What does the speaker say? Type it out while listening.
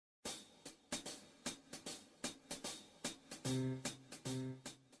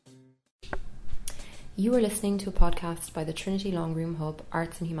You are listening to a podcast by the Trinity Longroom Hub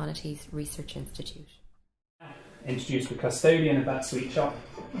Arts and Humanities Research Institute. Introduce the custodian of that sweet shop,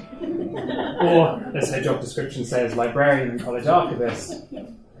 or, as her job description says, librarian and college archivist,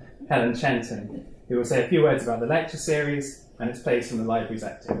 Helen Chenton, who will say a few words about the lecture series and its place in the library's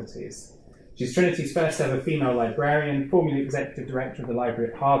activities. She's Trinity's first ever female librarian, formerly executive director of the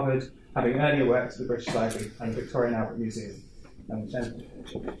library at Harvard, having earlier worked at the British Library and the Victoria and Albert Museum. Helen Chenton.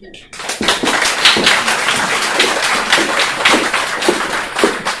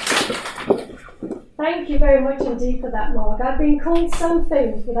 Thank you very much indeed for that, Mark. I've been called some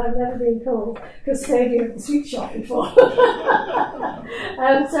things, but I've never been called custodian of the sweet shop before. So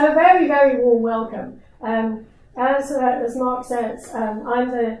a very, very warm welcome. As Mark says, I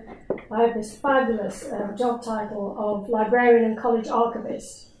have this fabulous job title of librarian and college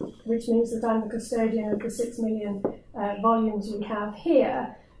archivist, which means that I'm the custodian of the 6 million volumes we have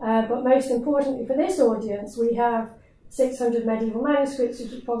here. But most importantly for this audience, we have 600 medieval manuscripts,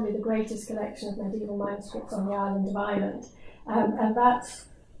 which is probably the greatest collection of medieval manuscripts on the island of Ireland. And that's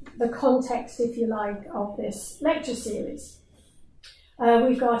the context, if you like, of this lecture series.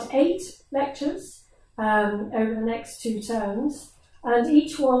 We've got 8 lectures over the next 2 terms, and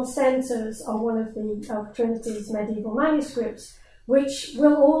each one centres on one of Trinity's medieval manuscripts, which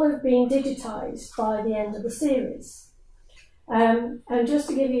will all have been digitised by the end of the series. And just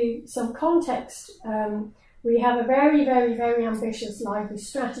to give you some context, we have a very, very, very ambitious library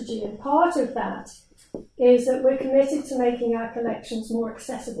strategy, and part of that is that we're committed to making our collections more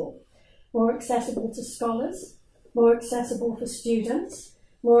accessible to scholars, more accessible for students,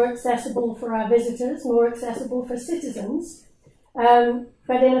 more accessible for our visitors, more accessible for citizens,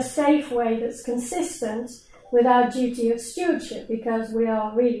 but in a safe way that's consistent with our duty of stewardship, because we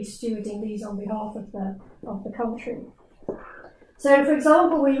are really stewarding these on behalf of the country. So, for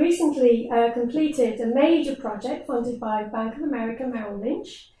example, we recently completed a major project funded by Bank of America Merrill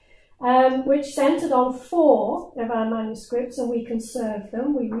Lynch, which centred on 4 of our manuscripts, and we conserved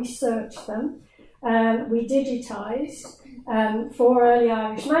them, we researched them, we digitised 4 early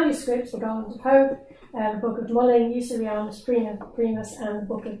Irish manuscripts, the Garland of Hope, the Book of Mullin, Eucerianus Primus, and the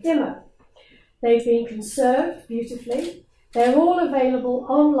Book of Dimmer. They've been conserved beautifully. They're all available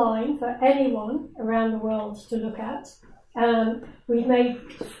online for anyone around the world to look at. We've made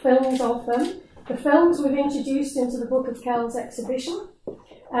films of them. The films we've introduced into the Book of Kells exhibition,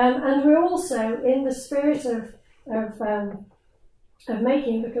 and we're also, in the spirit of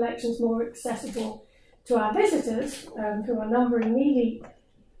making the collections more accessible to our visitors, who are numbering nearly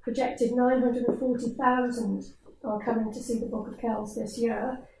projected 940,000 are coming to see the Book of Kells this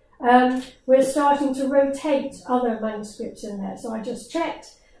year. We're starting to rotate other manuscripts in there. So I just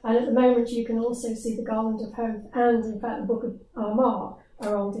checked. And at the moment, you can also see the Garland of Hope and, in fact, the Book of Armagh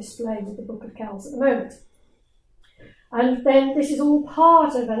are on display with the Book of Kells at the moment. And then this is all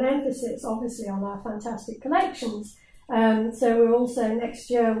part of an emphasis, obviously, on our fantastic collections. So we're also,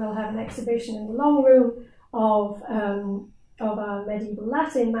 next year, we'll have an exhibition in the Long Room of our medieval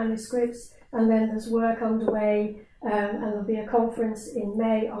Latin manuscripts. And then there's work underway, and there'll be a conference in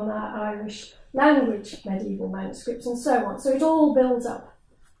May on our Irish language medieval manuscripts and so on. So it all builds up.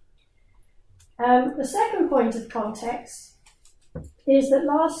 The second point of context is that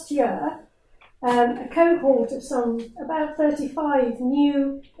last year, a cohort of about 35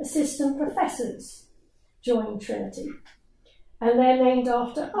 new assistant professors joined Trinity. And they're named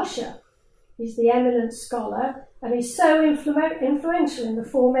after Ussher. He's the eminent scholar, and he's so influential in the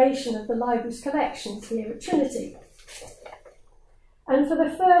formation of the library's collections here at Trinity. And for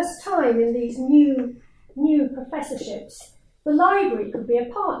the first time in these new professorships, the library could be a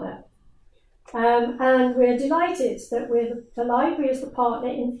partner. And we're delighted that the library is the partner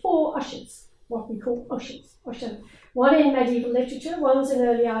in 4 ushers, what we call ushers. One in medieval literature, one's in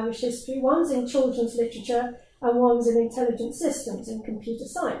early Irish history, one's in children's literature, and one's in intelligent systems and computer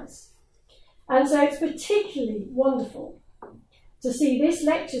science. And so it's particularly wonderful to see this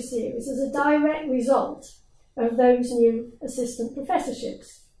lecture series as a direct result of those new assistant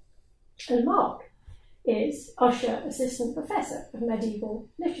professorships. And Mark is Ussher Assistant Professor of Medieval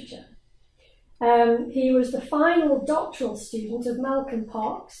Literature. He was the final doctoral student of Malcolm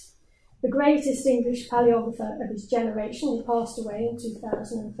Parkes, the greatest English paleographer of his generation. He passed away in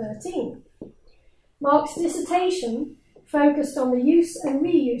 2013. Mark's dissertation focused on the use and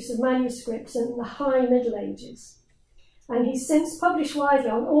reuse of manuscripts in the High Middle Ages, and he's since published widely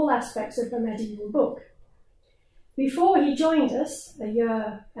on all aspects of the medieval book. Before he joined us, a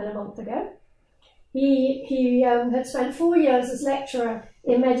year and a month ago, he had spent 4 years as lecturer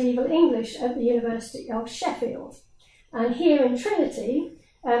in medieval English at the University of Sheffield. and here in Trinity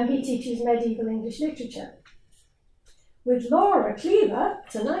he teaches medieval English literature. With Laura Cleaver,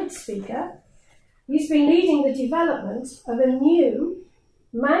 tonight's speaker, he's been leading the development of a new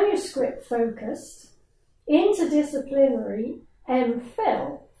manuscript-focused, interdisciplinary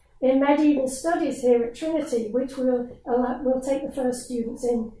MPhil in medieval studies here at Trinity, which we'll take the first students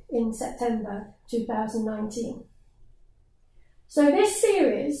in September 2019. So this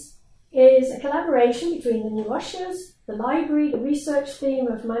series is a collaboration between the New Ushers, the library, the research team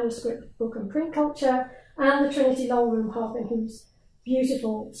of manuscript, book and print culture, and the Trinity Long Room Hub, in whose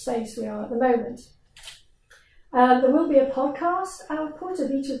beautiful space we are at the moment. There will be a podcast output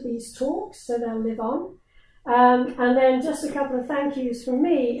of each of these talks, so they'll live on. And then just a couple of thank yous from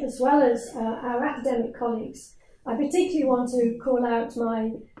me, as well as our academic colleagues. I particularly want to call out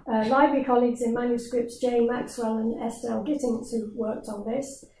my library colleagues in manuscripts, Jane Maxwell and Estelle Gittings, who worked on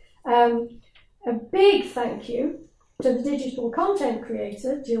this. A big thank you to the digital content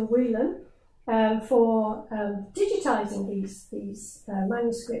creator, Jill Whelan, for digitising these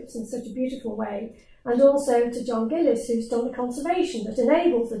manuscripts in such a beautiful way, and also to John Gillis, who's done the conservation that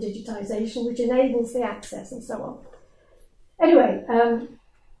enables the digitisation, which enables the access and so on. Anyway,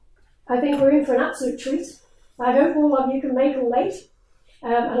 I think we're in for an absolute treat. I hope all of you can make it late.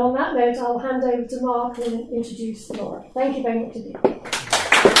 And on that note, I'll hand over to Mark and introduce Laura. Thank you very much indeed.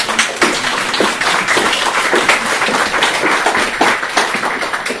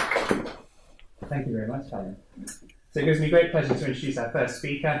 Thank you very much, Helen. So it gives me great pleasure to introduce our first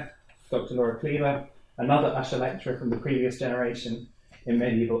speaker, Dr. Laura Cleaver, another Usher lecturer from the previous generation in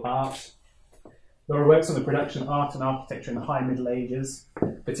medieval art. Laura works on the production of art and architecture in the High Middle Ages,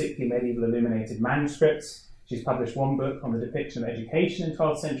 particularly medieval illuminated manuscripts. She's published one book on the depiction of education in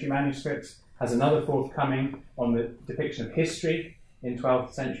 12th century manuscripts, has another forthcoming on the depiction of history in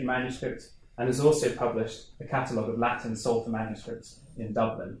 12th century manuscripts, and has also published a catalogue of Latin Psalter manuscripts in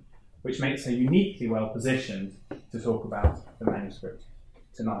Dublin, which makes her uniquely well positioned to talk about the manuscript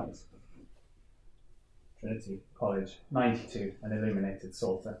tonight. Trinity College 92, an illuminated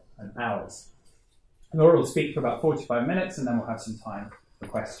Psalter, and hours. Laura will speak for about 45 minutes, and then we'll have some time for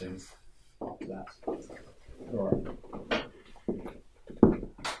questions after that. Laura.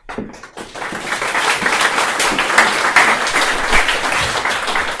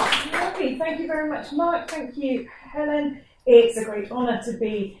 Lovely. Thank you very much, Mark. Thank you, Helen. It's a great honour to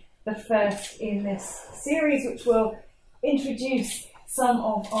be the first in this series, which will introduce some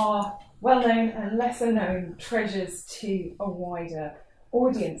of our well-known and lesser-known treasures to a wider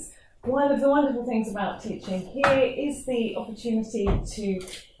audience. One of the wonderful things about teaching here is the opportunity to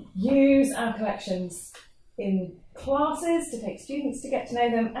use our collections in classes, to take students to get to know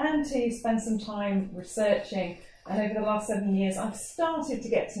them, and to spend some time researching. And over the last 7 years, I've started to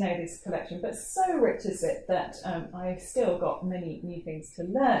get to know this collection, but so rich is it that I've still got many new things to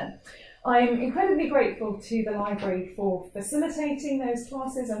learn. I'm incredibly grateful to the library for facilitating those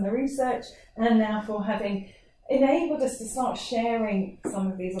classes and the research, and now for having enabled us to start sharing some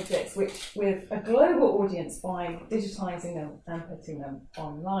of these objects with a global audience by digitising them and putting them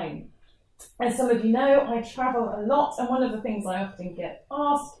online. As some of you know, I travel a lot, and one of the things I often get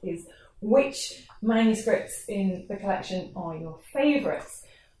asked is which manuscripts in the collection are your favourites.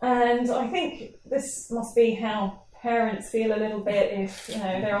 And I think this must be how parents feel a little bit if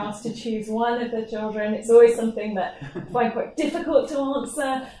they're asked to choose one of their children. It's always something that I find quite difficult to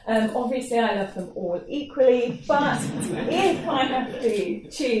answer. Obviously, I love them all equally, but if I have to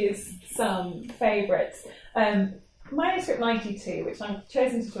choose some favourites, Manuscript 92, which I've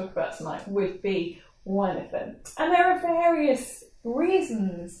chosen to talk about tonight, would be one of them. And there are various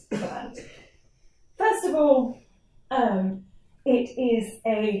reasons for that. First of all, it is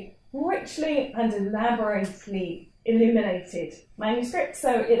a richly and elaborately illuminated manuscript,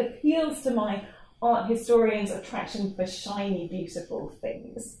 so it appeals to my art historian's attraction for shiny, beautiful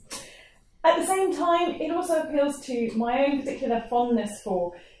things. At the same time, it also appeals to my own particular fondness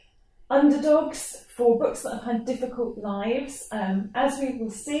for underdogs, for books that have had difficult lives. As we will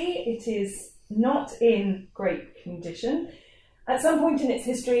see, it is not in great condition. At some point in its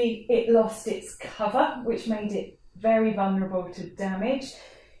history, it lost its cover, which made it very vulnerable to damage.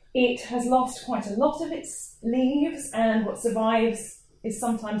 It has lost quite a lot of its leaves, and what survives is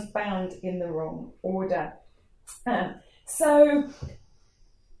sometimes bound in the wrong order. So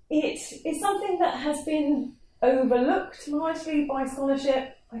it is something that has been overlooked largely by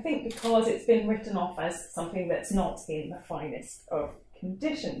scholarship, I think because it's been written off as something that's not in the finest of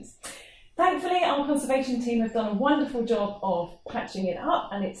conditions. Thankfully, our conservation team have done a wonderful job of patching it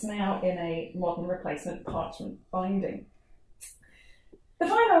up, and it's now in a modern replacement parchment binding. The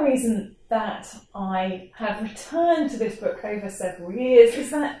final reason that I have returned to this book over several years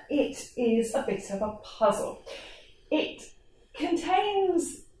is that it is a bit of a puzzle. It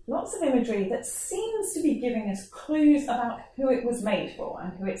contains lots of imagery that seems to be giving us clues about who it was made for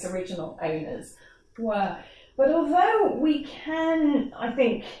and who its original owners were. But although we can, I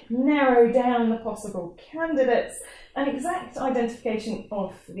think, narrow down the possible candidates, an exact identification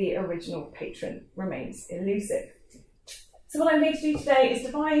of the original patron remains elusive. So what I'm going to do today is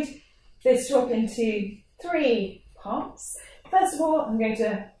divide this talk into 3 parts. First of all, I'm going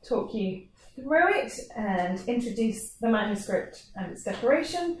to talk you through it and introduce the manuscript and its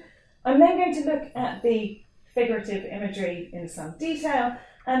decoration. I'm then going to look at the figurative imagery in some detail,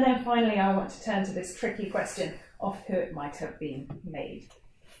 and then finally I want to turn to this tricky question of who it might have been made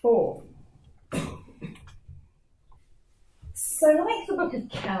for. So like the Book of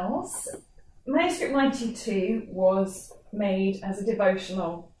Kells, Manuscript 92 was made as a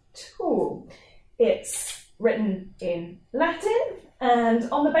devotional tool. It's written in Latin, and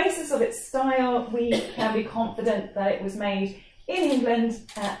on the basis of its style we can be confident that it was made in England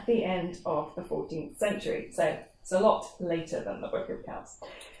at the end of the 14th century, so it's a lot later than the Book of Kells.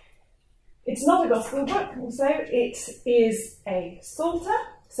 It's not a gospel book, also it is a psalter,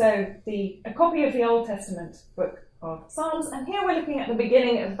 so a copy of the Old Testament book of Psalms, and here we're looking at the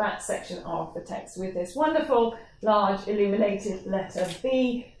beginning of that section of the text with this wonderful large illuminated letter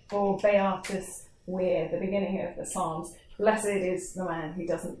B for Beatus Weir, the beginning of the Psalms. Blessed is the man who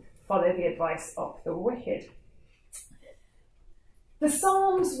doesn't follow the advice of the wicked. The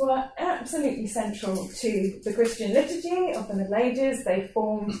Psalms were absolutely central to the Christian liturgy of the Middle Ages. They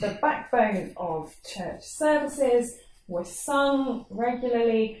formed the backbone of church services, were sung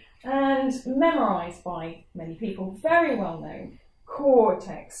regularly and memorised by many people. Very well known core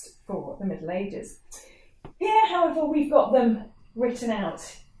text for the Middle Ages. Here, however, we've got them written out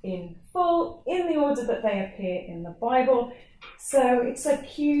in full in the order that they appear in the Bible. So it's a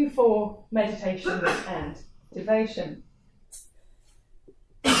cue for meditation and devotion.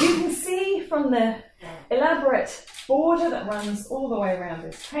 You can see from the elaborate border that runs all the way around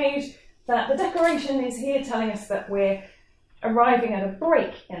this page that the decoration is here telling us that we're arriving at a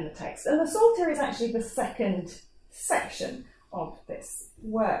break in the text. And the Psalter is actually the second section of this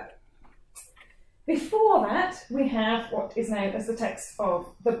work. Before that, we have what is known as the text of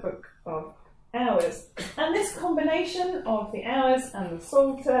the Book of Hours. And this combination of the Hours and the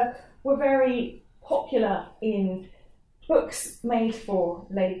Psalter were very popular in books made for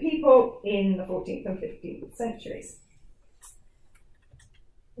lay people in the 14th and 15th centuries.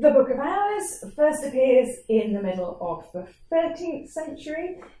 The Book of Hours first appears in the middle of the 13th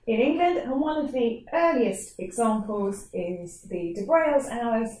century in England, and one of the earliest examples is the De Brail's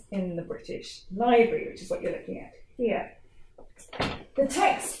Hours in the British Library, which is what you're looking at here. The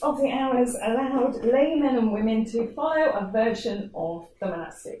text of the Hours allowed laymen and women to follow a version of the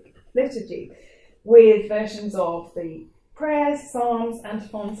monastic liturgy, with versions of the prayers, psalms,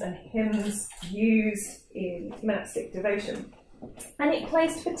 antiphons and hymns used in monastic devotion. And it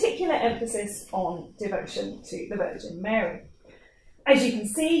placed particular emphasis on devotion to the Virgin Mary. As you can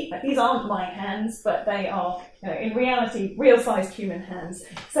see, these aren't my hands, but they are, in reality, real-sized human hands.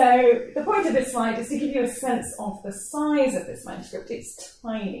 So the point of this slide is to give you a sense of the size of this manuscript. It's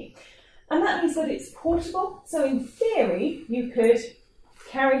tiny. And that means that it's portable. So in theory, you could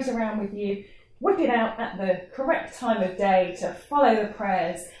carry it around with you, whip it out at the correct time of day to follow the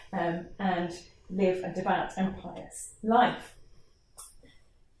prayers and live a devout and pious life.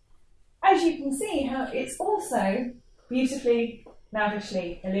 As you can see, how it's also beautifully,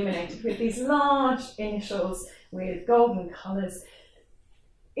 lavishly illuminated with these large initials with golden colours,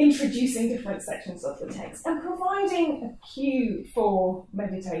 introducing different sections of the text and providing a cue for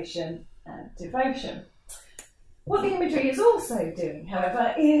meditation and devotion. What the imagery is also doing,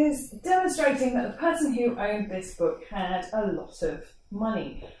 however, is demonstrating that the person who owned this book had a lot of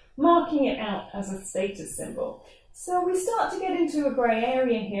money, marking it out as a status symbol. So we start to get into a grey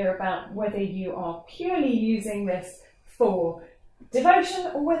area here about whether you are purely using this for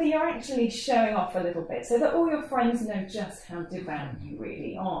devotion or whether you're actually showing off a little bit so that all your friends know just how devout you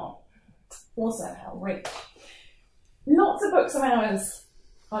really are. Also how rich. Lots of books of hours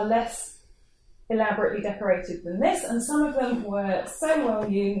are less elaborately decorated than this, and some of them were so well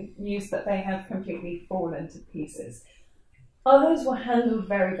used that they have completely fallen to pieces. Others were handled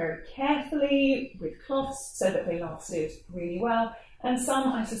very, very carefully with cloths so that they lasted really well, and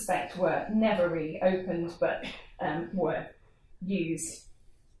some, I suspect, were never really opened but were used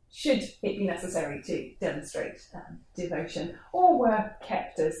should it be necessary to demonstrate devotion, or were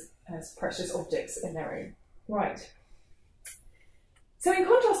kept as precious objects in their own right. So in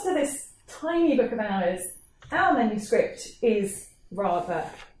contrast to this tiny Book of Hours, our manuscript is rather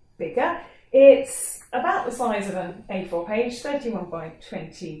bigger. It's about the size of an A4 page, 31 by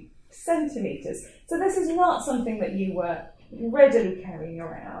 20 centimetres. So this is not something that you were readily carrying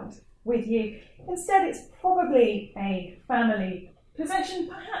around with you. Instead, it's probably a family possession,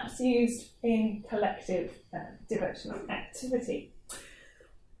 perhaps used in collective devotional activity.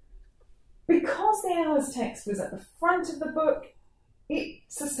 Because the Hours text was at the front of the book, it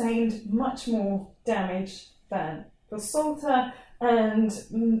sustained much more damage than the Psalter, and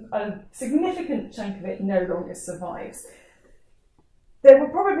a significant chunk of it no longer survives. There were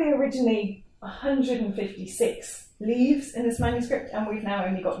probably originally 156 leaves in this manuscript, and we've now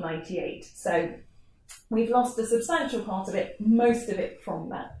only got 98. So we've lost a substantial part of it, most of it from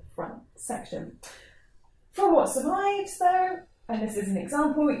that front section. From what survives, though, and this is an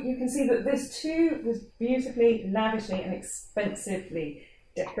example, you can see that this too was beautifully, lavishly and expensively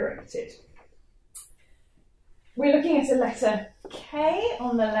decorated. We're looking at a letter K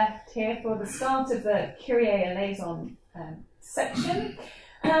on the left here for the start of the Kyrie eleison section.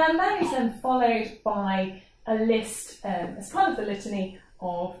 And that is then followed by a list as part of the litany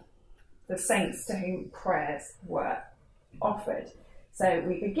of the saints to whom prayers were offered. So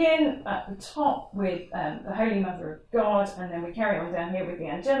we begin at the top with the Holy Mother of God, and then we carry on down here with the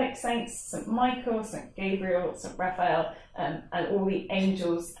angelic saints, St. Michael, St. Gabriel, St. Raphael, and all the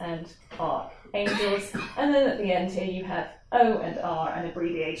angels and archangels. And then at the end here you have O and R, an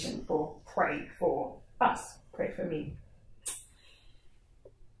abbreviation for pray for us, pray for me.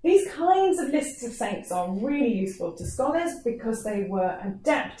 These kinds of lists of saints are really useful to scholars because they were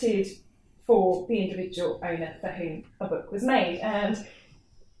adapted for the individual owner for whom a book was made. And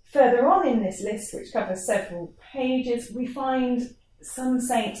further on in this list, which covers several pages, we find some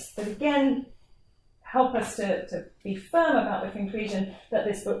saints that again help us to be firm about the conclusion that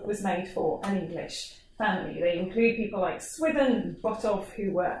this book was made for an English family. They include people like Swithin and Botolph,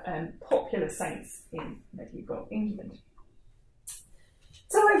 who were popular saints in medieval England.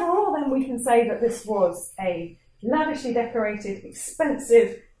 So overall then we can say that this was a lavishly decorated,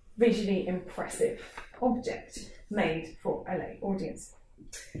 expensive, visually impressive object made for a lay audience.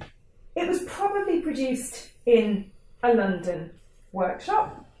 It was probably produced in a London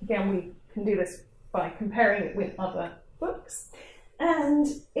workshop. Again, we can do this by comparing it with other books. And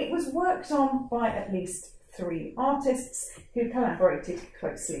it was worked on by at least 3 artists who collaborated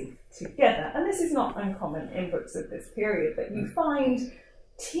closely together. And this is not uncommon in books of this period, that you find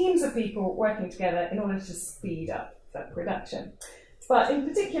teams of people working together in order to speed up the production. But in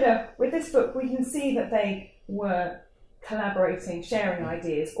particular, with this book, we can see that they were collaborating, sharing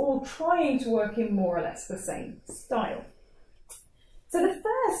ideas, all trying to work in more or less the same style. So the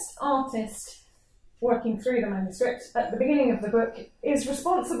first artist working through the manuscript at the beginning of the book is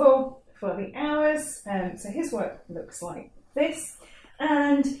responsible for the Hours. So his work looks like this.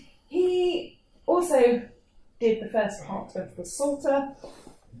 And he also did the first part of the Psalter.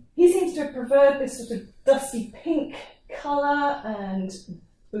 He seems to have preferred this sort of dusty pink colour and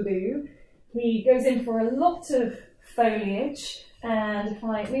blue. He goes in for a lot of foliage, and if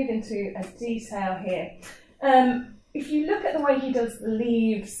I move into a detail here, if you look at the way he does the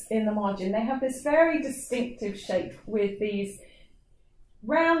leaves in the margin, they have this very distinctive shape with these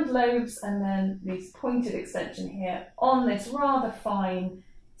round lobes and then this pointed extension here on this rather fine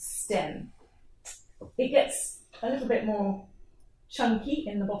stem. It gets a little bit more chunky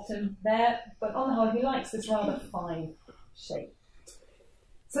in the bottom there, but on the whole he likes this rather fine shape.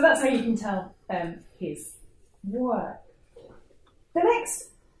 So that's how you can tell his work. The next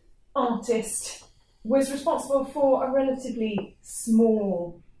artist was responsible for a relatively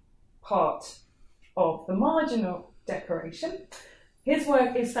small part of the marginal decoration. His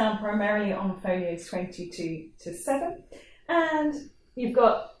work is found primarily on folios 22 to 7, and you've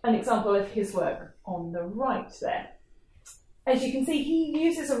got an example of his work on the right there. As you can see, he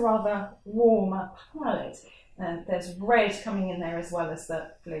uses a rather warmer palette. There's red coming in there as well as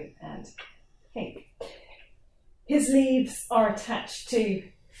the blue and pink. His leaves are attached to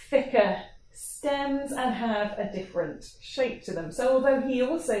thicker stems and have a different shape to them. So although he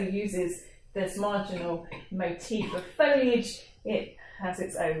also uses this marginal motif of foliage, it has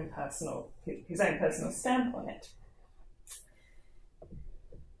its own his own personal stamp on it.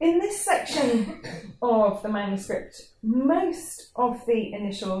 In this section of the manuscript, most of the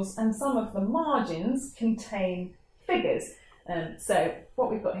initials and some of the margins contain figures. So what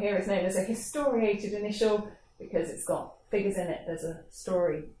we've got here is known as a historiated initial because it's got figures in it. There's a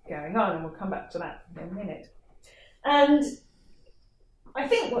story going on, and we'll come back to that in a minute. And I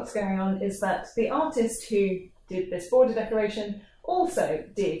think what's going on is that the artist who did this border decoration also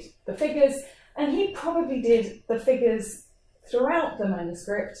did the figures, and he probably did the figures throughout the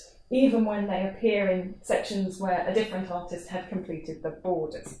manuscript, even when they appear in sections where a different artist had completed the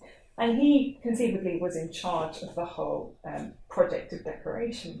borders. And he conceivably was in charge of the whole project of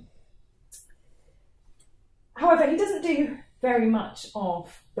decoration. However, he doesn't do very much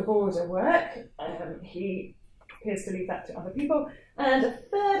of the border work. He appears to leave that to other people. And a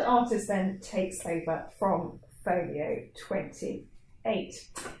third artist then takes over from folio 28.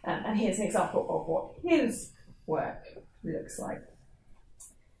 And here's an example of what his work looks like.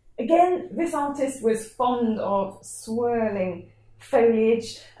 Again, this artist was fond of swirling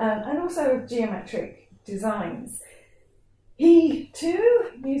foliage and also of geometric designs. He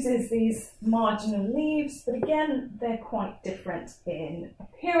too uses these marginal leaves, but again, they're quite different in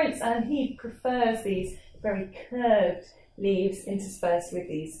appearance, and he prefers these very curved leaves interspersed with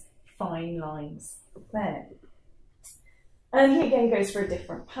these fine lines there. And he again goes for a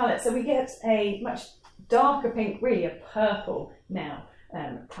different palette, so we get a much darker pink, really a purple now,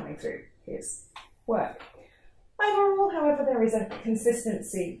 coming through his work. Overall, however, there is a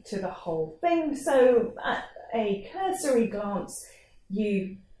consistency to the whole thing, so at a cursory glance,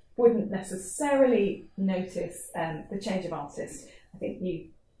 you wouldn't necessarily notice the change of artist. I think it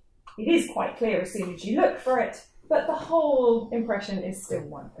is quite clear as soon as you look for it, but the whole impression is still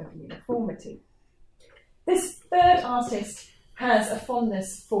one of uniformity. This third artist has a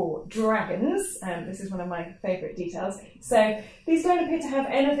fondness for dragons. This is one of my favourite details. So these don't appear to have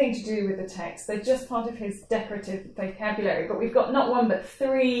anything to do with the text. They're just part of his decorative vocabulary. But we've got not one but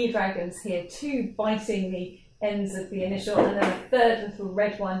 3 dragons here, 2 biting the ends of the initial, and then a third little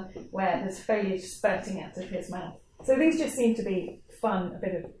red one where there's foliage spurting out of his mouth. So these just seem to be fun, a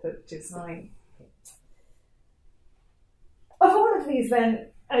bit of the design. Of all of these then,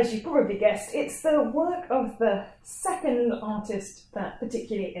 as you probably guessed, it's the work of the second artist that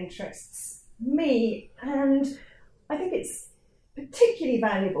particularly interests me, and I think it's particularly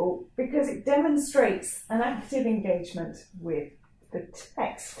valuable because it demonstrates an active engagement with the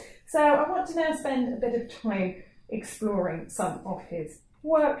text. So I want to now spend a bit of time exploring some of his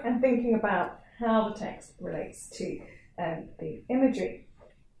work and thinking about how the text relates to the imagery.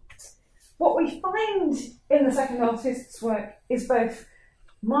 What we find in the second artist's work is both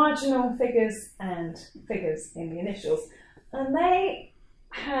marginal figures and figures in the initials, and they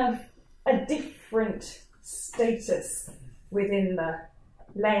have a different status within the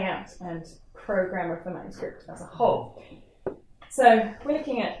layout and programme of the manuscript as a whole. So we're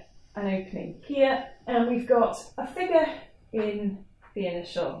looking at an opening here, and we've got a figure in the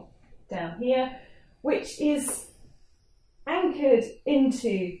initial down here, which is anchored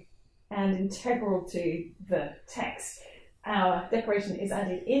into and integral to the text. Our decoration is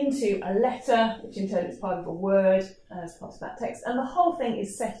added into a letter, which in turn is part of a word as part of that text, and the whole thing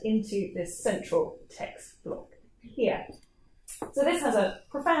is set into this central text block here. So this has a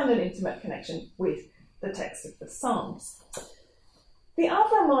profound and intimate connection with the text of the Psalms. The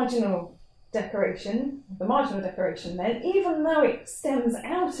other marginal decoration then, even though it stems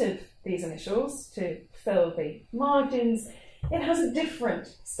out of these initials to fill the margins, it has a different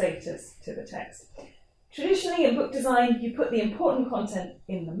status to the text. Traditionally, in book design, you put the important content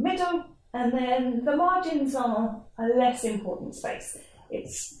in the middle, and then the margins are a less important space.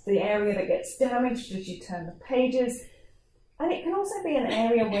 It's the area that gets damaged as you turn the pages, and it can also be an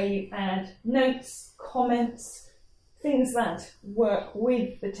area where you add notes, comments, things that work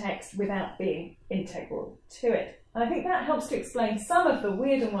with the text without being integral to it. And I think that helps to explain some of the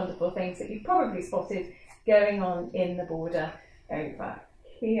weird and wonderful things that you've probably spotted going on in the border over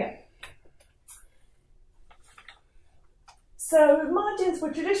here. So margins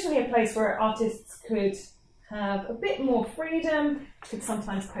were traditionally a place where artists could have a bit more freedom, could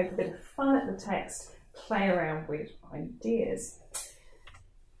sometimes poke a bit of fun at the text, play around with ideas.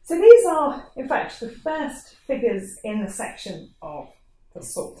 So these are, in fact, the first figures in the section of the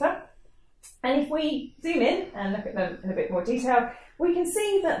Psalter. And if we zoom in and look at them in a bit more detail, we can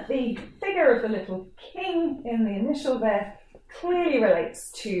see that the figure of the little king in the initial there clearly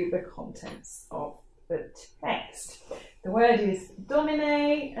relates to the contents of the text. The word is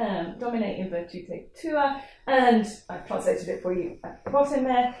domine, domine in virtute tua, and I've translated it for you at the bottom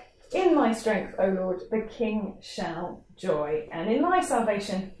there. In my strength, O Lord, the king shall joy, and in my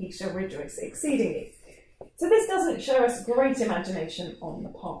salvation he shall rejoice exceedingly. So this doesn't show us great imagination on the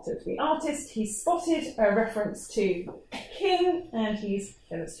part of the artist. He's spotted a reference to king, and he's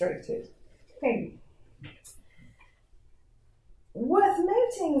illustrated king. Worth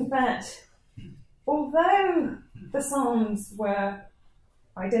noting that although the Psalms were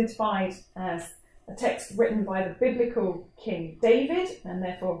identified as a text written by the biblical King David, and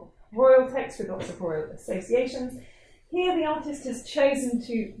therefore royal text with lots of royal associations. Here the artist has chosen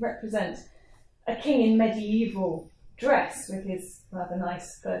to represent a king in medieval dress with his rather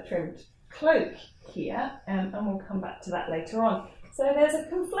nice fur-trimmed cloak here, and we'll come back to that later on. So there's a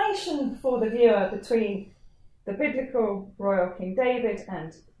conflation for the viewer between the biblical royal King David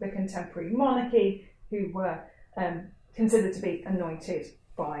and the contemporary monarchy, who were considered to be anointed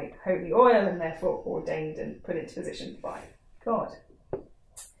by holy oil and therefore ordained and put into position by God.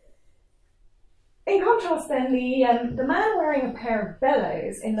 In contrast then, the man wearing a pair of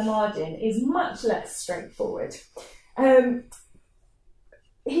bellows in the margin is much less straightforward.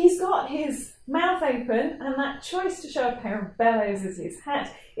 He's got his mouth open, and that choice to show a pair of bellows as his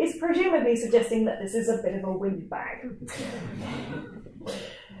hat is presumably suggesting that this is a bit of a windbag.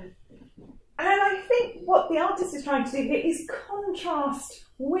 And I think what the artist is trying to do here is contrast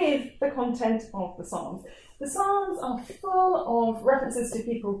with the content of the Psalms. The Psalms are full of references to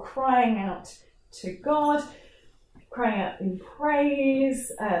people crying out to God, crying out in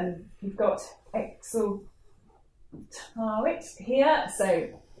praise. You've got exultate here, so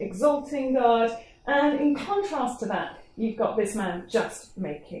exalting God. And in contrast to that, you've got this man just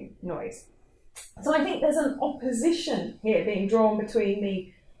making noise. So I think there's an opposition here being drawn between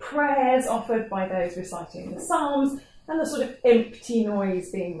the prayers offered by those reciting the Psalms and the sort of empty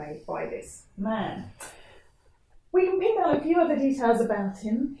noise being made by this man. We can pick out a few other details about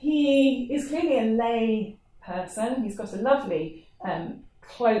him. He is clearly a lay person. He's got a lovely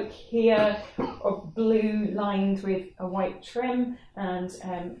cloak here of blue lined with a white trim and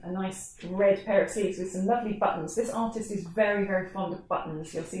a nice red pair of sleeves with some lovely buttons. This artist is very, very fond of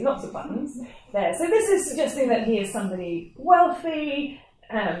buttons. You'll see lots of buttons there. So this is suggesting that he is somebody wealthy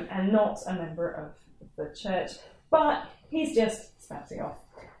and not a member of the church, but he's just spouting off.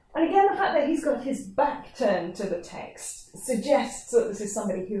 And again, the fact that he's got his back turned to the text suggests that this is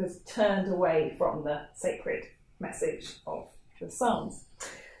somebody who has turned away from the sacred message of the Psalms.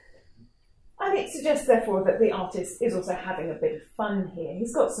 And it suggests, therefore, that the artist is also having a bit of fun here.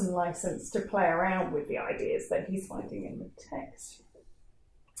 He's got some license to play around with the ideas that he's finding in the text.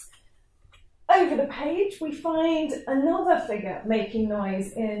 Over the page, we find another figure making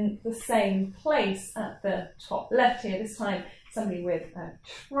noise in the same place at the top left here, this time somebody with a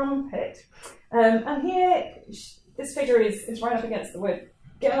trumpet. And here, this figure is right up against the word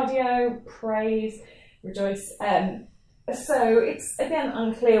gaudio, praise, rejoice. So it's again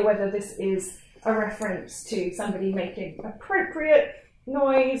unclear whether this is a reference to somebody making appropriate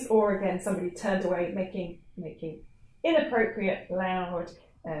noise or again somebody turned away making inappropriate loud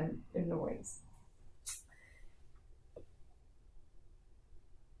noise.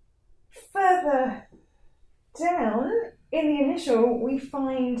 Further down in the initial we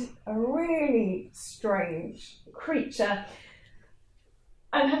find a really strange creature.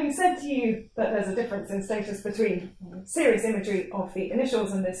 And having said to you that there's a difference in status between serious imagery of the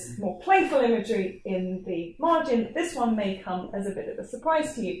initials and this more playful imagery in the margin, this one may come as a bit of a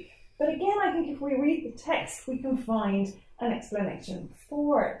surprise to you. But again, I think if we read the text, we can find an explanation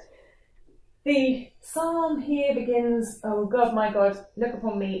for it. The psalm here begins, "O God, my God, look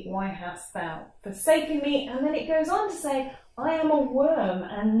upon me, why hast thou forsaken me?" And then it goes on to say, "I am a worm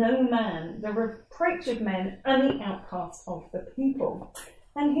and no man, the reproach of men and the outcast of the people."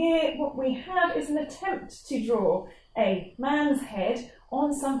 And here what we have is an attempt to draw a man's head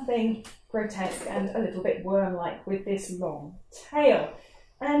on something grotesque and a little bit worm-like with this long tail.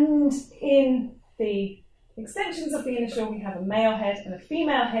 And in the extensions of the initial we have a male head and a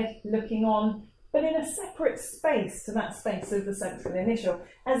female head looking on, but in a separate space to that space of the central initial,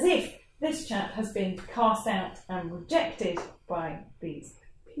 as if this chap has been cast out and rejected by these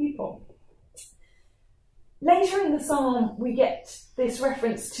people. Later in the psalm, we get this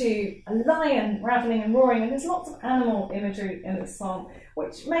reference to a lion ravening and roaring, and there's lots of animal imagery in this psalm,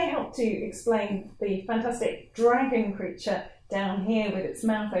 which may help to explain the fantastic dragon creature down here with its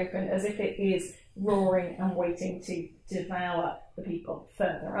mouth open, as if it is roaring and waiting to devour the people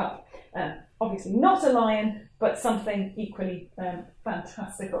further up. Obviously not a lion, but something equally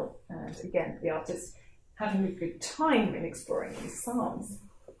fantastical. And again, the artist having a good time in exploring these psalms.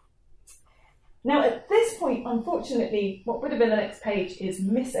 Now at this point, unfortunately, what would have been the next page is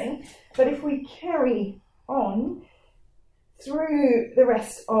missing, but if we carry on through the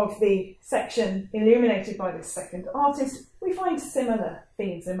rest of the section illuminated by this second artist, we find similar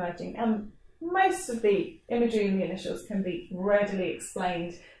themes emerging, and most of the imagery in the initials can be readily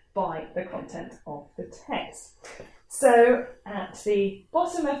explained by the content of the text. So at the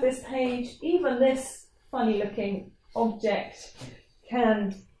bottom of this page, even this funny looking object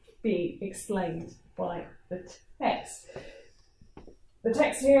can be explained by the text. The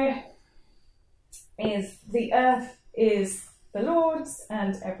text here is the earth is the Lord's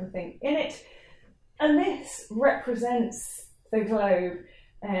and everything in it, and this represents the globe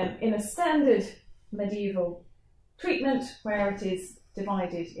in a standard medieval treatment where it is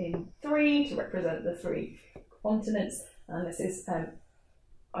divided in three to represent the three continents, and this is an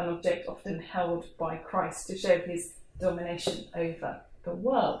object often held by Christ to show his domination over the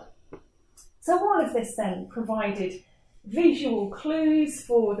world. So all of this then provided visual clues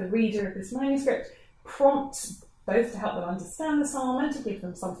for the reader of this manuscript, prompts both to help them understand the psalm and to give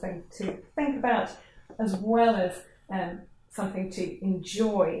them something to think about, as well as something to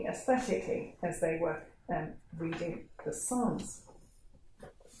enjoy aesthetically as they were reading the psalms.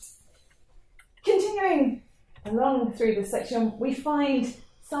 Continuing along through this section, we find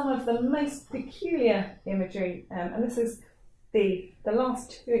some of the most peculiar imagery, and this is the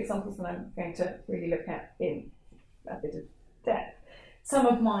last two examples that I'm going to really look at in a bit of depth. Some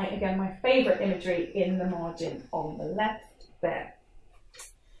of my favourite imagery in the margin on the left there.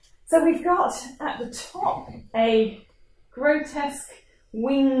 So we've got at the top a grotesque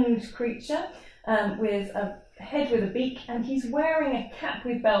winged creature with a head with a beak, and he's wearing a cap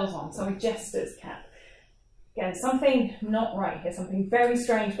with bells on, so a jester's cap. Again, something not right here, something very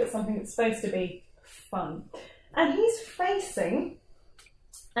strange, but something that's supposed to be fun. And he's facing,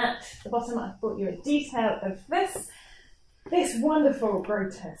 at the bottom, I've brought you a detail of this wonderful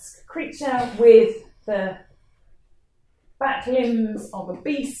grotesque creature with the back limbs of a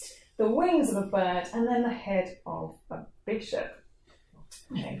beast, the wings of a bird, and then the head of a bishop.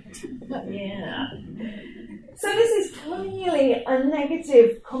 Okay. Yeah. So this is clearly a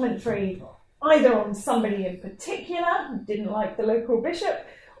negative commentary either on somebody in particular who didn't like the local bishop,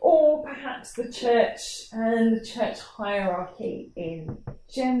 or perhaps the church and the church hierarchy in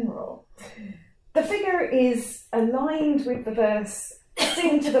general. The figure is aligned with the verse,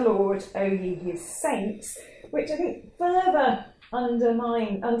 "Sing to the Lord, O ye his saints," which I think further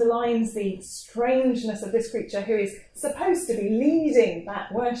underlines the strangeness of this creature, who is supposed to be leading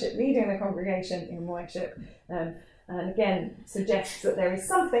that worship, leading the congregation in worship, and again suggests that there is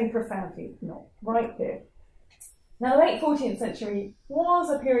something profoundly not right here. Now, the late 14th century was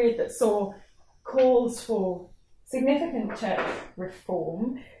a period that saw calls for significant church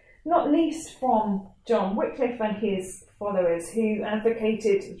reform, not least from John Wycliffe and his followers, who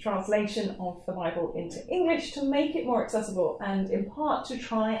advocated the translation of the Bible into English to make it more accessible and in part to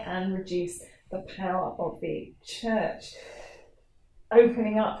try and reduce the power of the church,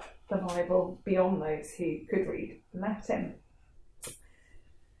 opening up the Bible beyond those who could read Latin.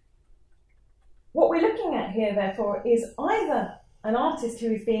 What we're looking at here, therefore, is either an artist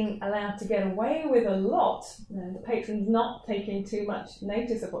who is being allowed to get away with a lot, and the patron's not taking too much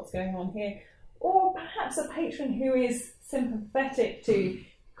notice of what's going on here, or perhaps a patron who is sympathetic to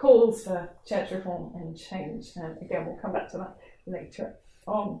calls for church reform and change. And again, we'll come back to that later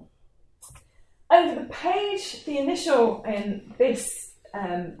on. Over the page, the initial in this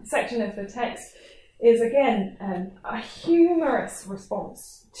section of the text is again a humorous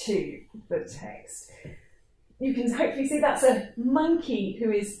response to the text. You can hopefully see that's a monkey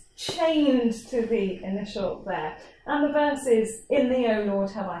who is chained to the initial there. And the verse is, "In thee, O Lord,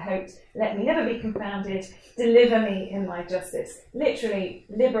 have I hoped, let me never be confounded, deliver me in thy justice." Literally,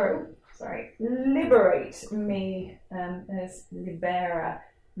 liberate me as libera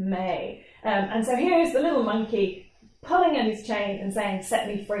me. And so here is the little monkey pulling at his chain and saying, "Set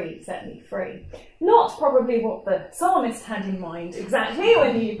me free, set me free." Not probably what the psalmist had in mind exactly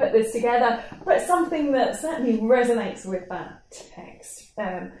when you put this together, but something that certainly resonates with that text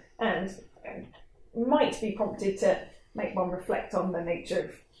and might be prompted to make one reflect on the nature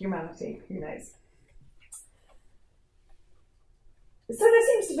of humanity, who knows. So there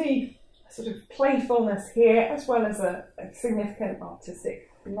seems to be a sort of playfulness here, as well as a significant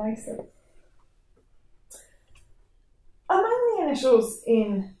artistic license. Among the initials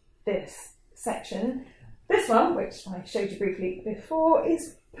in this section, this one, which I showed you briefly before,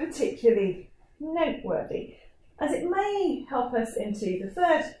 is particularly noteworthy, as it may help us into the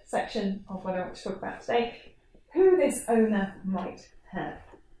third section of what I want to talk about today, who this owner might have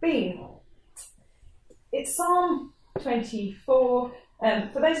been. It's Psalm 24.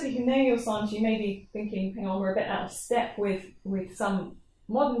 For those of you who know your Psalms, you may be thinking, hang on, we're a bit out of step with some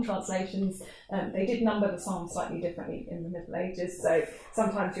modern translations. They did number the Psalms slightly differently in the Middle Ages, so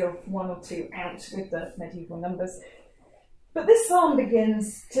sometimes you're one or two out with the medieval numbers. But this psalm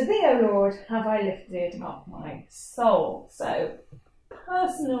begins, "To thee, O Lord, have I lifted up my soul." So,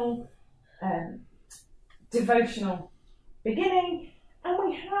 personal, devotional beginning, And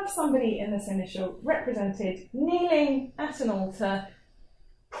we have somebody in this initial represented kneeling at an altar,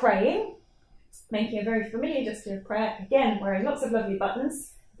 praying, making a very familiar gesture of prayer, again wearing lots of lovely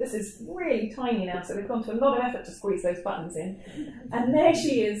buttons. This is really tiny now, so they've gone to a lot of effort to squeeze those buttons in. And there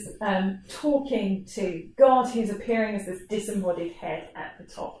she is talking to God, who's appearing as this disembodied head at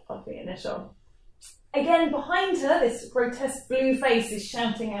the top of the initial. Again, behind her, this grotesque blue face is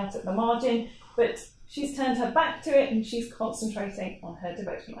shouting out at the margin, but she's turned her back to it and she's concentrating on her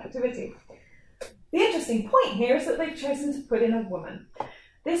devotional activity. The interesting point here is that they've chosen to put in a woman.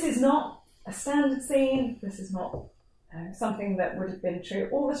 This is not a standard scene, this is not something that would have been true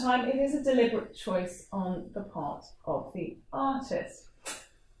all the time. It is a deliberate choice on the part of the artist.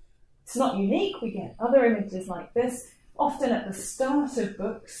 It's not unique, we get other images like this, often at the start of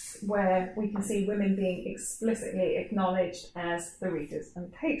books where we can see women being explicitly acknowledged as the readers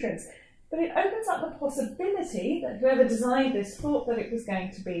and patrons. But it opens up the possibility that whoever designed this thought that it was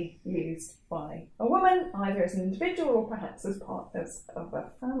going to be used by a woman, either as an individual or perhaps as part of a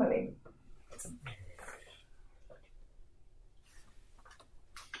family.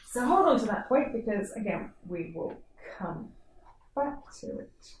 So hold on to that point because, again, we will come back to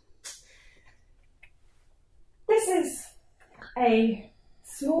it. This is a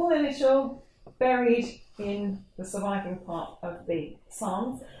small initial buried in the surviving part of the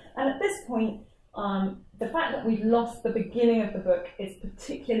Psalms. And at this point, the fact that we've lost the beginning of the book is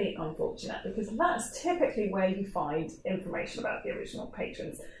particularly unfortunate because that's typically where you find information about the original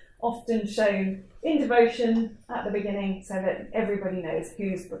patrons, often shown in devotion at the beginning so that everybody knows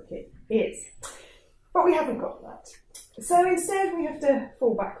whose book it is. But we haven't got that. So instead we have to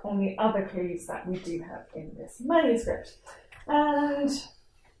fall back on the other clues that we do have in this manuscript. And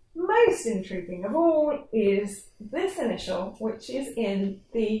most intriguing of all is this initial, which is in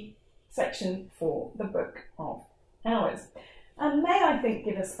the section for the Book of Hours. And may, I think,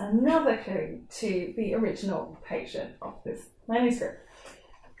 give us another clue to the original patron of this manuscript.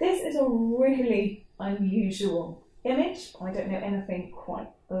 This is a really unusual image. I don't know anything quite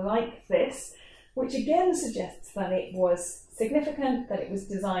like this, which again suggests that it was significant, that it was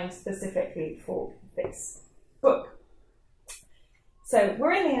designed specifically for this book. So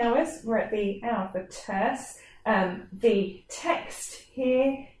we're in the hours, we're at the hour of the terce. The text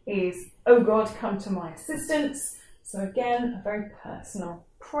here is, "O God, come to my assistance." So again, a very personal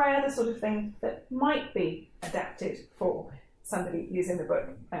prayer, the sort of thing that might be adapted for somebody using the book,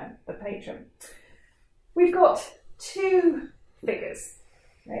 the patron. We've got two figures.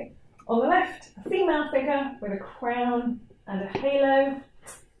 Okay? On the left, a female figure with a crown and a halo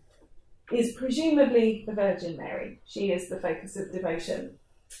is presumably the Virgin Mary. She is the focus of devotion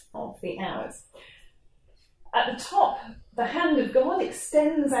of the hours. At the top, the hand of God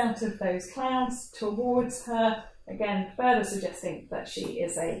extends out of those clouds towards her, again further suggesting that she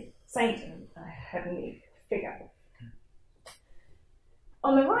is a saint and a heavenly figure.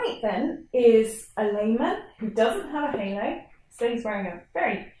 On the right then is a layman who doesn't have a halo, so he's wearing a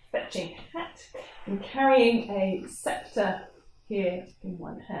very fetching hat and carrying a sceptre here in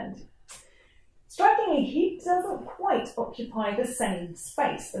one hand. Strikingly, he doesn't quite occupy the same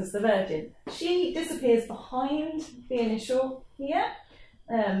space as the Virgin. She disappears behind the initial here,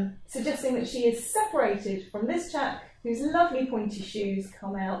 suggesting that she is separated from this chap whose lovely pointy shoes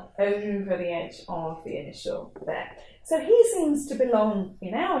come out over the edge of the initial there. So he seems to belong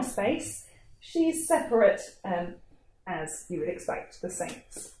in our space. She's separate, as you would expect the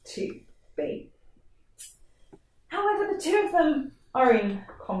saints to be. However, the two of them are in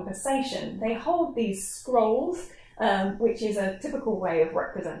conversation. They hold these scrolls, which is a typical way of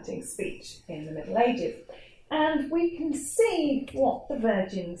representing speech in the Middle Ages. And we can see what the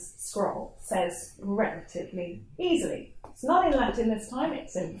Virgin's scroll says relatively easily. It's not in Latin this time,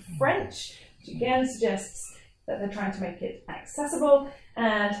 it's in French, which again suggests that they're trying to make it accessible.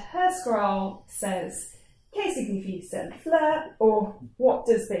 And her scroll says, "Que signifie cette fleur?" or "What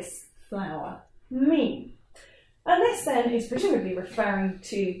does this flower mean?" And this then is presumably referring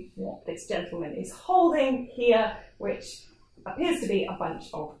to what this gentleman is holding here, which appears to be a bunch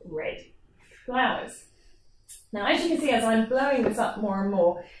of red flowers. Now, as you can see, as I'm blowing this up more and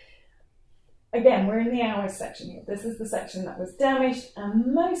more, again, we're in the hours section here. This is the section that was damaged,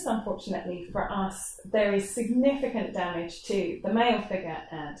 and most unfortunately for us, there is significant damage to the male figure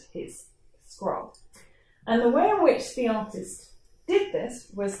and his scroll. And the way in which the artist did this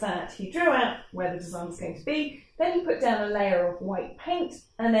was that he drew out where the design was going to be, then he put down a layer of white paint,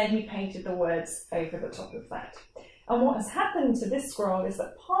 and then he painted the words over the top of that. And what has happened to this scroll is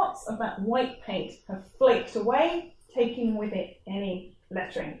that parts of that white paint have flaked away, taking with it any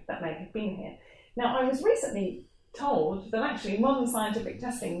lettering that may have been here. Now, I was recently told that actually modern scientific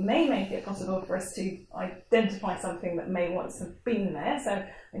testing may make it possible for us to identify something that may once have been there. So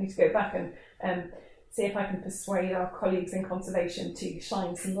I need to go back and see if I can persuade our colleagues in conservation to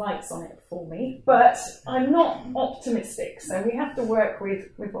shine some lights on it for me. But I'm not optimistic, so we have to work with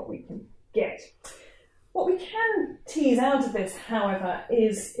what we can get. What we can tease out of this, however,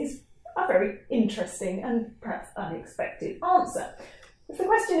 is a very interesting and perhaps unexpected answer. If the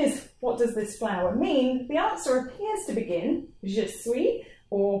question is, what does this flower mean? The answer appears to begin, je suis,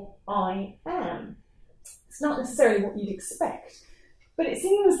 or I am. It's not necessarily what you'd expect, but it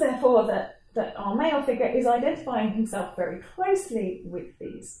seems therefore that our male figure is identifying himself very closely with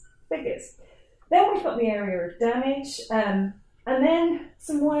these figures. Then we've got the area of damage, and then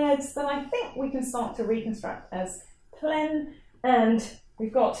some words that I think we can start to reconstruct as plein, and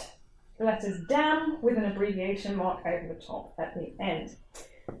we've got the letters dam with an abbreviation mark over the top at the end.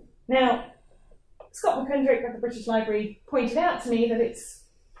 Now, Scott McKendrick at the British Library pointed out to me that it's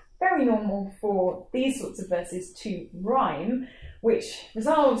very normal for these sorts of verses to rhyme, which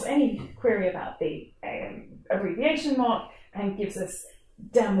resolves any query about the abbreviation mark and gives us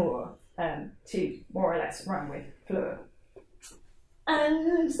d'amour to more or less rhyme with fleur.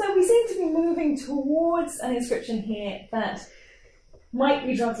 And so we seem to be moving towards an inscription here that might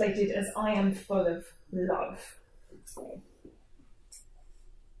be translated as I am full of love.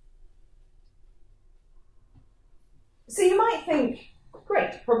 So you might think,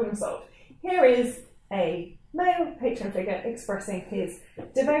 great, problem solved. Here is a male patron figure expressing his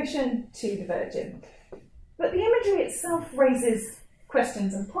devotion to the Virgin. But the imagery itself raises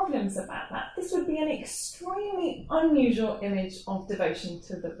questions and problems about that. This would be an extremely unusual image of devotion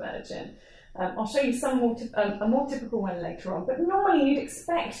to the Virgin. I'll show you a more typical one later on, but normally you'd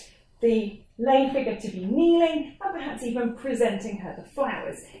expect the lay figure to be kneeling and perhaps even presenting her the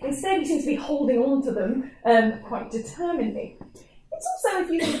flowers. Instead, he seems to be holding on to them quite determinedly. It's also, if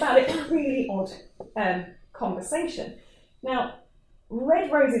you think about it, a really odd conversation. Now,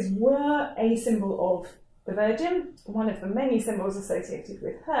 red roses were a symbol of the Virgin, one of the many symbols associated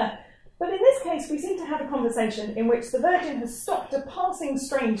with her. But in this case, we seem to have a conversation in which the Virgin has stopped a passing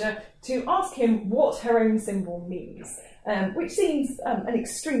stranger to ask him what her own symbol means, which seems an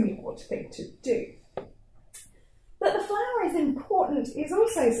extremely odd thing to do. That the flower is important is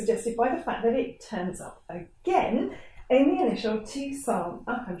also suggested by the fact that it turns up again in the initial to Psalm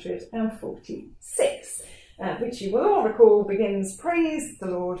 146, which you will all recall begins, "Praise the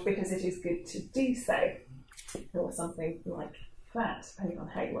Lord because it is good to do so," or something like that, depending on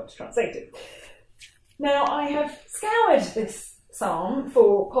how you want to translate it. Now, I have scoured this psalm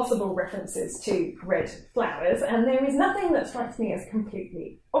for possible references to red flowers, and there is nothing that strikes me as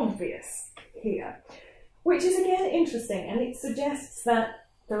completely obvious here, which is again interesting, and it suggests that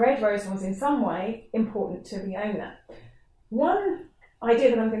the red rose was in some way important to the owner. One idea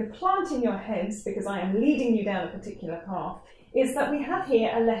that I'm going to plant in your heads, because I am leading you down a particular path, is that we have here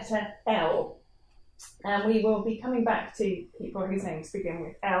a letter L. And we will be coming back to people whose names begin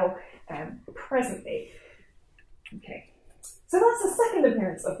with L presently. Okay, so that's the second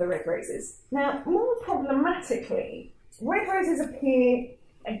appearance of the red roses. Now, more problematically, red roses appear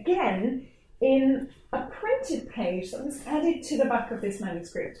again in a printed page that was added to the back of this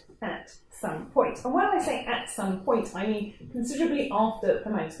manuscript at some point. And when I say at some point, I mean considerably after the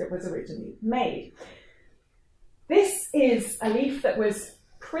manuscript was originally made. This is a leaf that was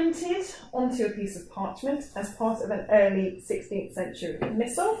printed onto a piece of parchment as part of an early 16th century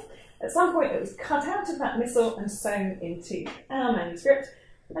missal. At some point it was cut out of that missal and sewn into our manuscript,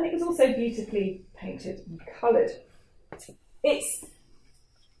 and it was also beautifully painted and coloured. It's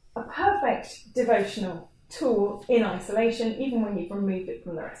a perfect devotional tool in isolation, even when you've removed it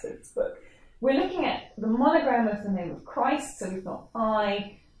from the rest of this book. We're looking at the monogram of the name of Christ, so we've got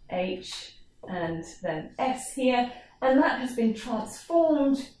I, H, and then S here, and that has been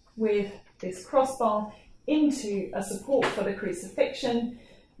transformed with this crossbar into a support for the crucifixion,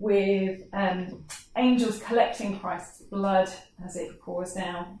 with angels collecting Christ's blood as it pours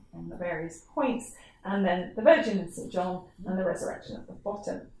down on the various points, and then the Virgin and St. John and the resurrection at the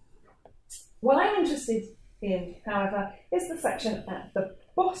bottom. What I'm interested in, however, is the section at the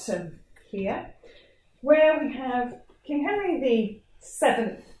bottom here, where we have King Henry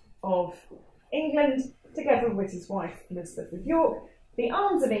VII of England, together with his wife Elizabeth of York, the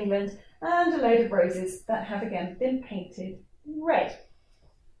arms of England, and a load of roses that have again been painted red.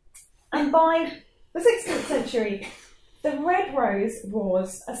 And by the 16th century, the red rose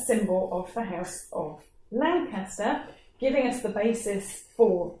was a symbol of the House of Lancaster, giving us the basis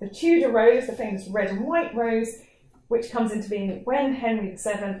for the Tudor rose, the famous red and white rose, which comes into being when Henry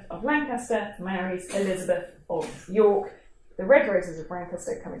VII of Lancaster marries Elizabeth of York, the red roses of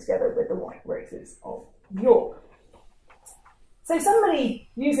Lancaster coming together with the white roses of York. So somebody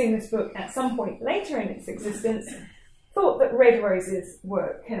using this book at some point later in its existence thought that red roses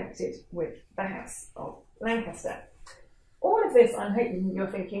were connected with the House of Lancaster. All of this, I'm hoping you're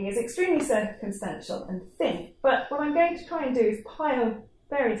thinking, is extremely circumstantial and thin, but what I'm going to try and do is pile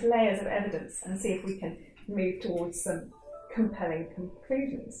various layers of evidence and see if we can move towards some compelling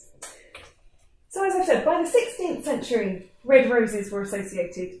conclusions. So as I said, by the 16th century, red roses were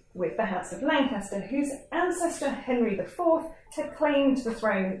associated with the House of Lancaster, whose ancestor Henry IV had claimed the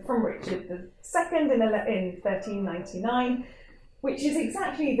throne from Richard II in 1399, which is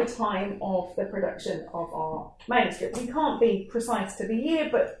exactly the time of the production of our manuscript. We can't be precise to the year,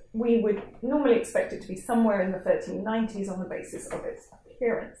 but we would normally expect it to be somewhere in the 1390s on the basis of its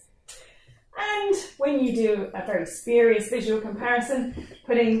appearance. And when you do a very spurious visual comparison,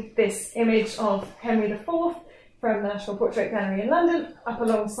 putting this image of Henry IV from the National Portrait Gallery in London up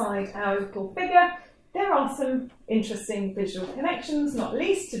alongside our little figure, there are some interesting visual connections, not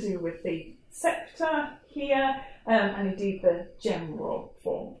least to do with the sceptre here, and indeed the general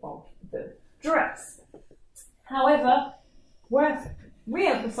form of the dress. However, worth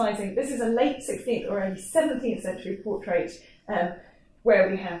re-emphasising, this is a late 16th or early 17th century portrait where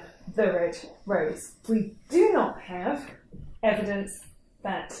we have the red rose. We do not have evidence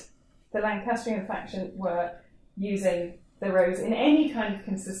that the Lancastrian faction were using the rose in any kind of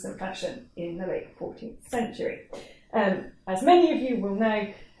consistent fashion in the late 14th century. As many of you will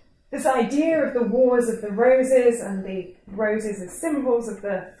know, this idea of the Wars of the Roses and the roses as symbols of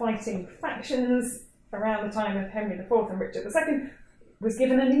the fighting factions around the time of Henry IV and Richard II was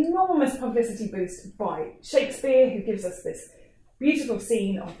given an enormous publicity boost by Shakespeare, who gives us this beautiful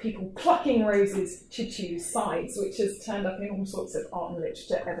scene of people plucking roses to choose sides, which has turned up in all sorts of art and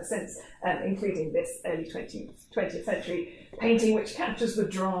literature ever since, including this early 20th century painting which captures the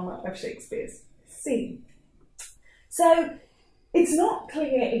drama of Shakespeare's scene. So it's not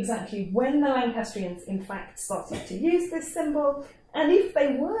clear exactly when the Lancastrians in fact started to use this symbol, and if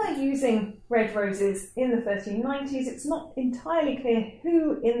they were using red roses in the 1390s, it's not entirely clear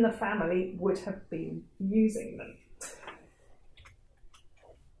who in the family would have been using them.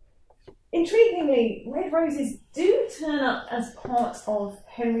 Intriguingly, red roses do turn up as part of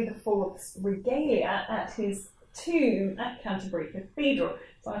Henry IV's regalia at his tomb at Canterbury Cathedral.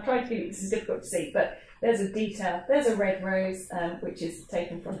 So I've tried to give you, this is difficult to see, but there's a detail, there's a red rose which is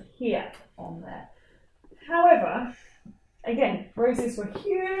taken from here on there. However, again, roses were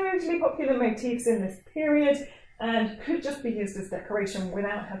hugely popular motifs in this period and could just be used as decoration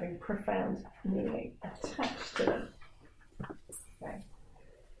without having profound meaning attached to them. Okay.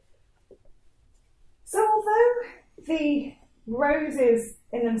 So although the roses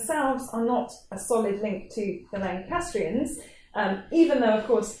in themselves are not a solid link to the Lancastrians, even though of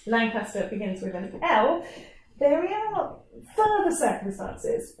course Lancaster begins with an L, there are further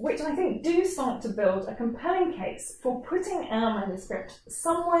circumstances which I think do start to build a compelling case for putting our manuscript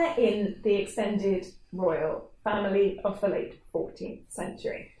somewhere in the extended royal family of the late 14th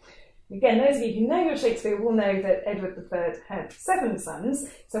century. Again, those of you who know your Shakespeare will know that Edward III had 7 sons,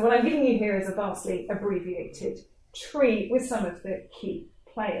 so what I'm giving you here is a vastly abbreviated tree with some of the key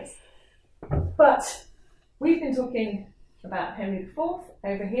players. But we've been talking about Henry IV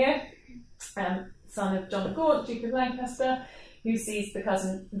over here, son of John of Gaunt, Duke of Lancaster, who seized the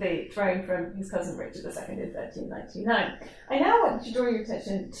throne from his cousin Richard II in 1399. I now want to draw your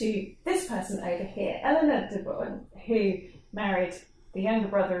attention to this person over here, Eleanor de Bohun, who married the younger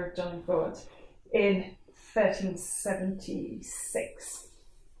brother of John of Gaunt in 1376.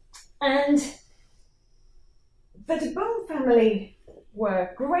 And the de Bohun family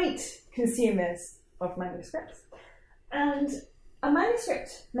were great consumers of manuscripts, and a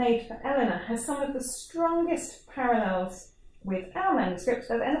manuscript made for Eleanor has some of the strongest parallels with our manuscript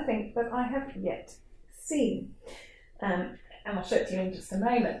of anything that I have yet seen. And I'll show it to you in just a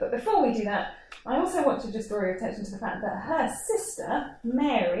moment. But before we do that, I also want to just draw your attention to the fact that her sister,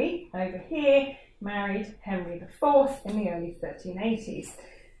 Mary, over here, married Henry IV in the early 1380s.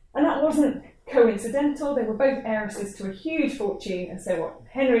 And that wasn't coincidental. They were both heiresses to a huge fortune, and so what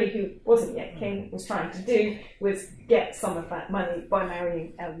Henry, who wasn't yet king, was trying to do was get some of that money by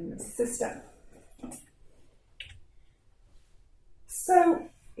marrying Eleanor's sister. So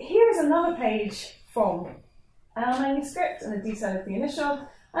here's another page from our manuscript and a detail of the initial,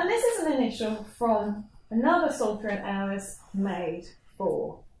 and this is an initial from another Psalter and Hours made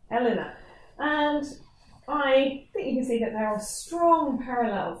for Eleanor. And I think you can see that there are strong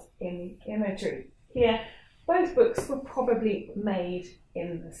parallels in the imagery here. both books were probably made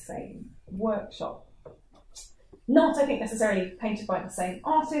in the same workshop. Not, I think, necessarily painted by the same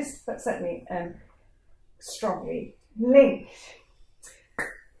artist, but certainly strongly linked.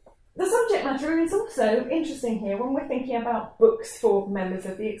 The subject matter is also interesting here when we're thinking about books for members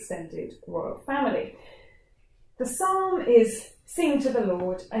of the extended royal family. The psalm is Sing to the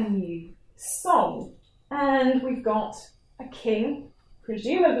Lord a New Song, and we've got a king,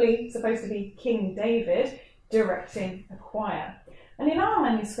 presumably supposed to be King David, directing a choir. And in our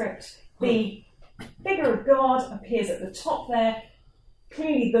manuscript, the figure of God appears at the top there,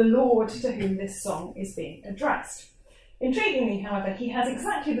 clearly the Lord to whom this song is being addressed. Intriguingly, however, he has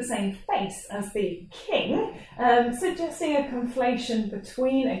exactly the same face as the king, suggesting a conflation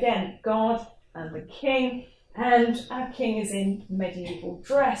between, again, God and the king, and our king is in medieval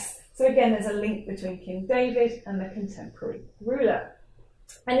dress. So again, there's a link between King David and the contemporary ruler.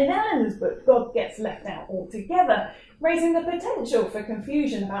 And in Ellen's book, God gets left out altogether, raising the potential for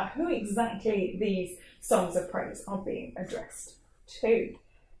confusion about who exactly these songs of praise are being addressed to.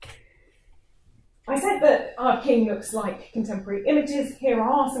 I said that our king looks like contemporary images. Here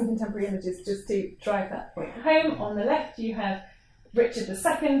are some contemporary images just to drive that point home. On the left, you have Richard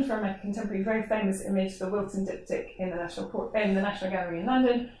II from a contemporary, very famous image, the Wilton Diptych in the National Gallery in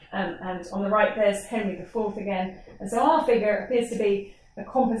London. And on the right, there's Henry IV again. And so our figure appears to be a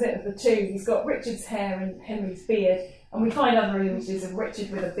composite of the two. He's got Richard's hair and Henry's beard. And we find other images of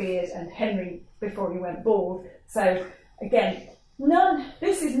Richard with a beard and Henry before he went bald. So again,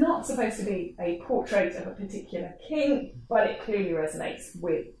 this is not supposed to be a portrait of a particular king, but it clearly resonates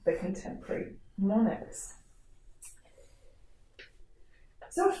with the contemporary monarchs.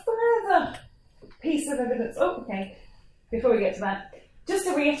 So a further piece of evidence, before we get to that, just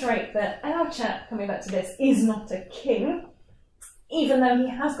to reiterate that our chap, coming back to this, is not a king, even though he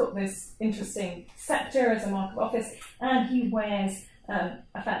has got this interesting sceptre as a mark of office, and he wears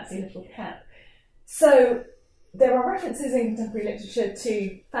a fancy little cap. So there are references in contemporary literature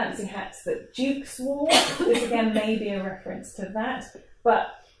to fancy hats that dukes wore. This again may be a reference to that, but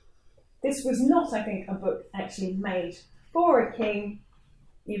this was not, I think, a book actually made for a king,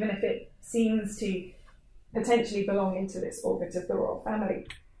 even if it seems to potentially belong into this orbit of the royal family.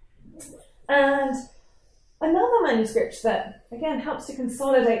 And another manuscript that, again, helps to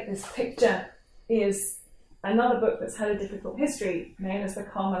consolidate this picture is another book that's had a difficult history, known as the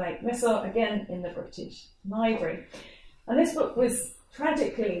Carmelite Missal, again in the British Library. And this book was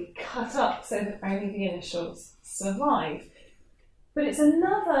tragically cut up so that only the initials survive. But it's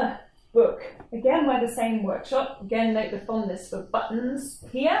another book, again by the same workshop. Again, note the fondness for buttons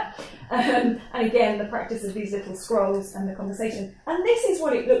here. And again, the practice of these little scrolls and the conversation. And this is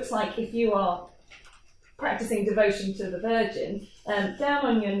what it looks like if you are practicing devotion to the Virgin. Down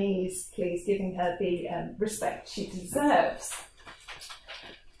on your knees, please, giving her the respect she deserves.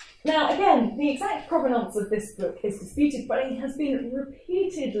 Now, again, the exact provenance of this book is disputed, but it has been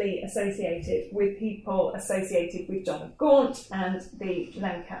repeatedly associated with people associated with John of Gaunt and the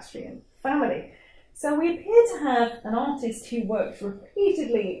Lancastrian family. So we appear to have an artist who worked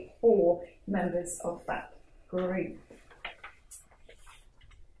repeatedly for members of that group.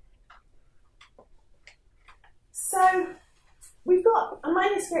 So we've got a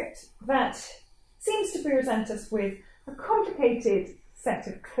manuscript that seems to present us with a complicated set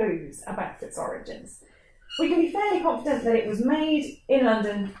of clues about its origins. We can be fairly confident that it was made in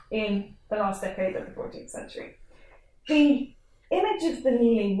London in the last decade of the 14th century. The image of the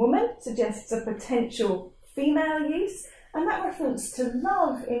kneeling woman suggests a potential female use, and that reference to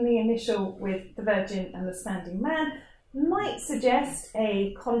love in the initial with the Virgin and the standing man might suggest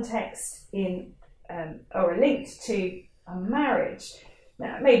a context in or a link to a marriage.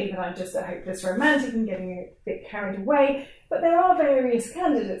 Now, it may be that I'm just a hopeless romantic and getting a bit carried away, but there are various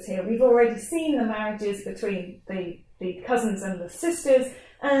candidates here. We've already seen the marriages between the cousins and the sisters,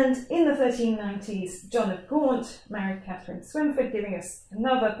 and in the 1390s, John of Gaunt married Catherine Swynford, giving us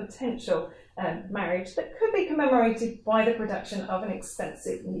another potential marriage that could be commemorated by the production of an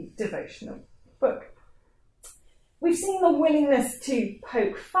expensive new devotional book. We've seen the willingness to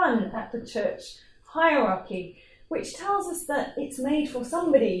poke fun at the church hierarchy, which tells us that it's made for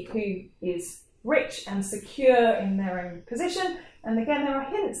somebody who is rich and secure in their own position. And again, there are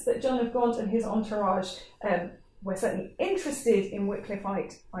hints that John of Gaunt and his entourage were certainly interested in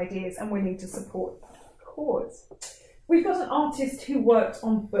Wycliffeite ideas and willing to support the cause. We've got an artist who worked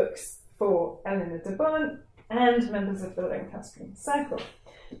on books for Eleanor de Bourgh and members of the Lancastrian Circle.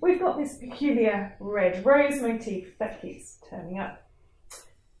 We've got this peculiar red rose motif that keeps turning up.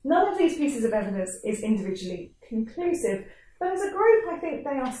 None of these pieces of evidence is individually conclusive, But as a group, I think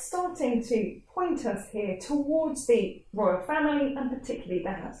they are starting to point us here towards the royal family and particularly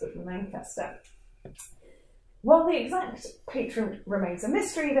the House of Lancaster. While the exact patron remains a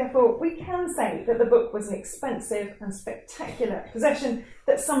mystery, therefore, we can say that the book was an expensive and spectacular possession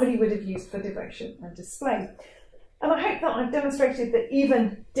that somebody would have used for devotion and display. And I hope that I've demonstrated that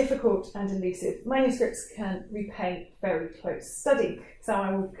even difficult and elusive manuscripts can repay very close study. So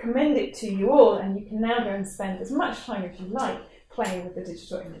I will commend it to you all, and you can now go and spend as much time as you like playing with the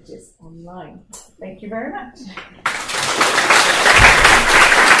digital images online. Thank you very much.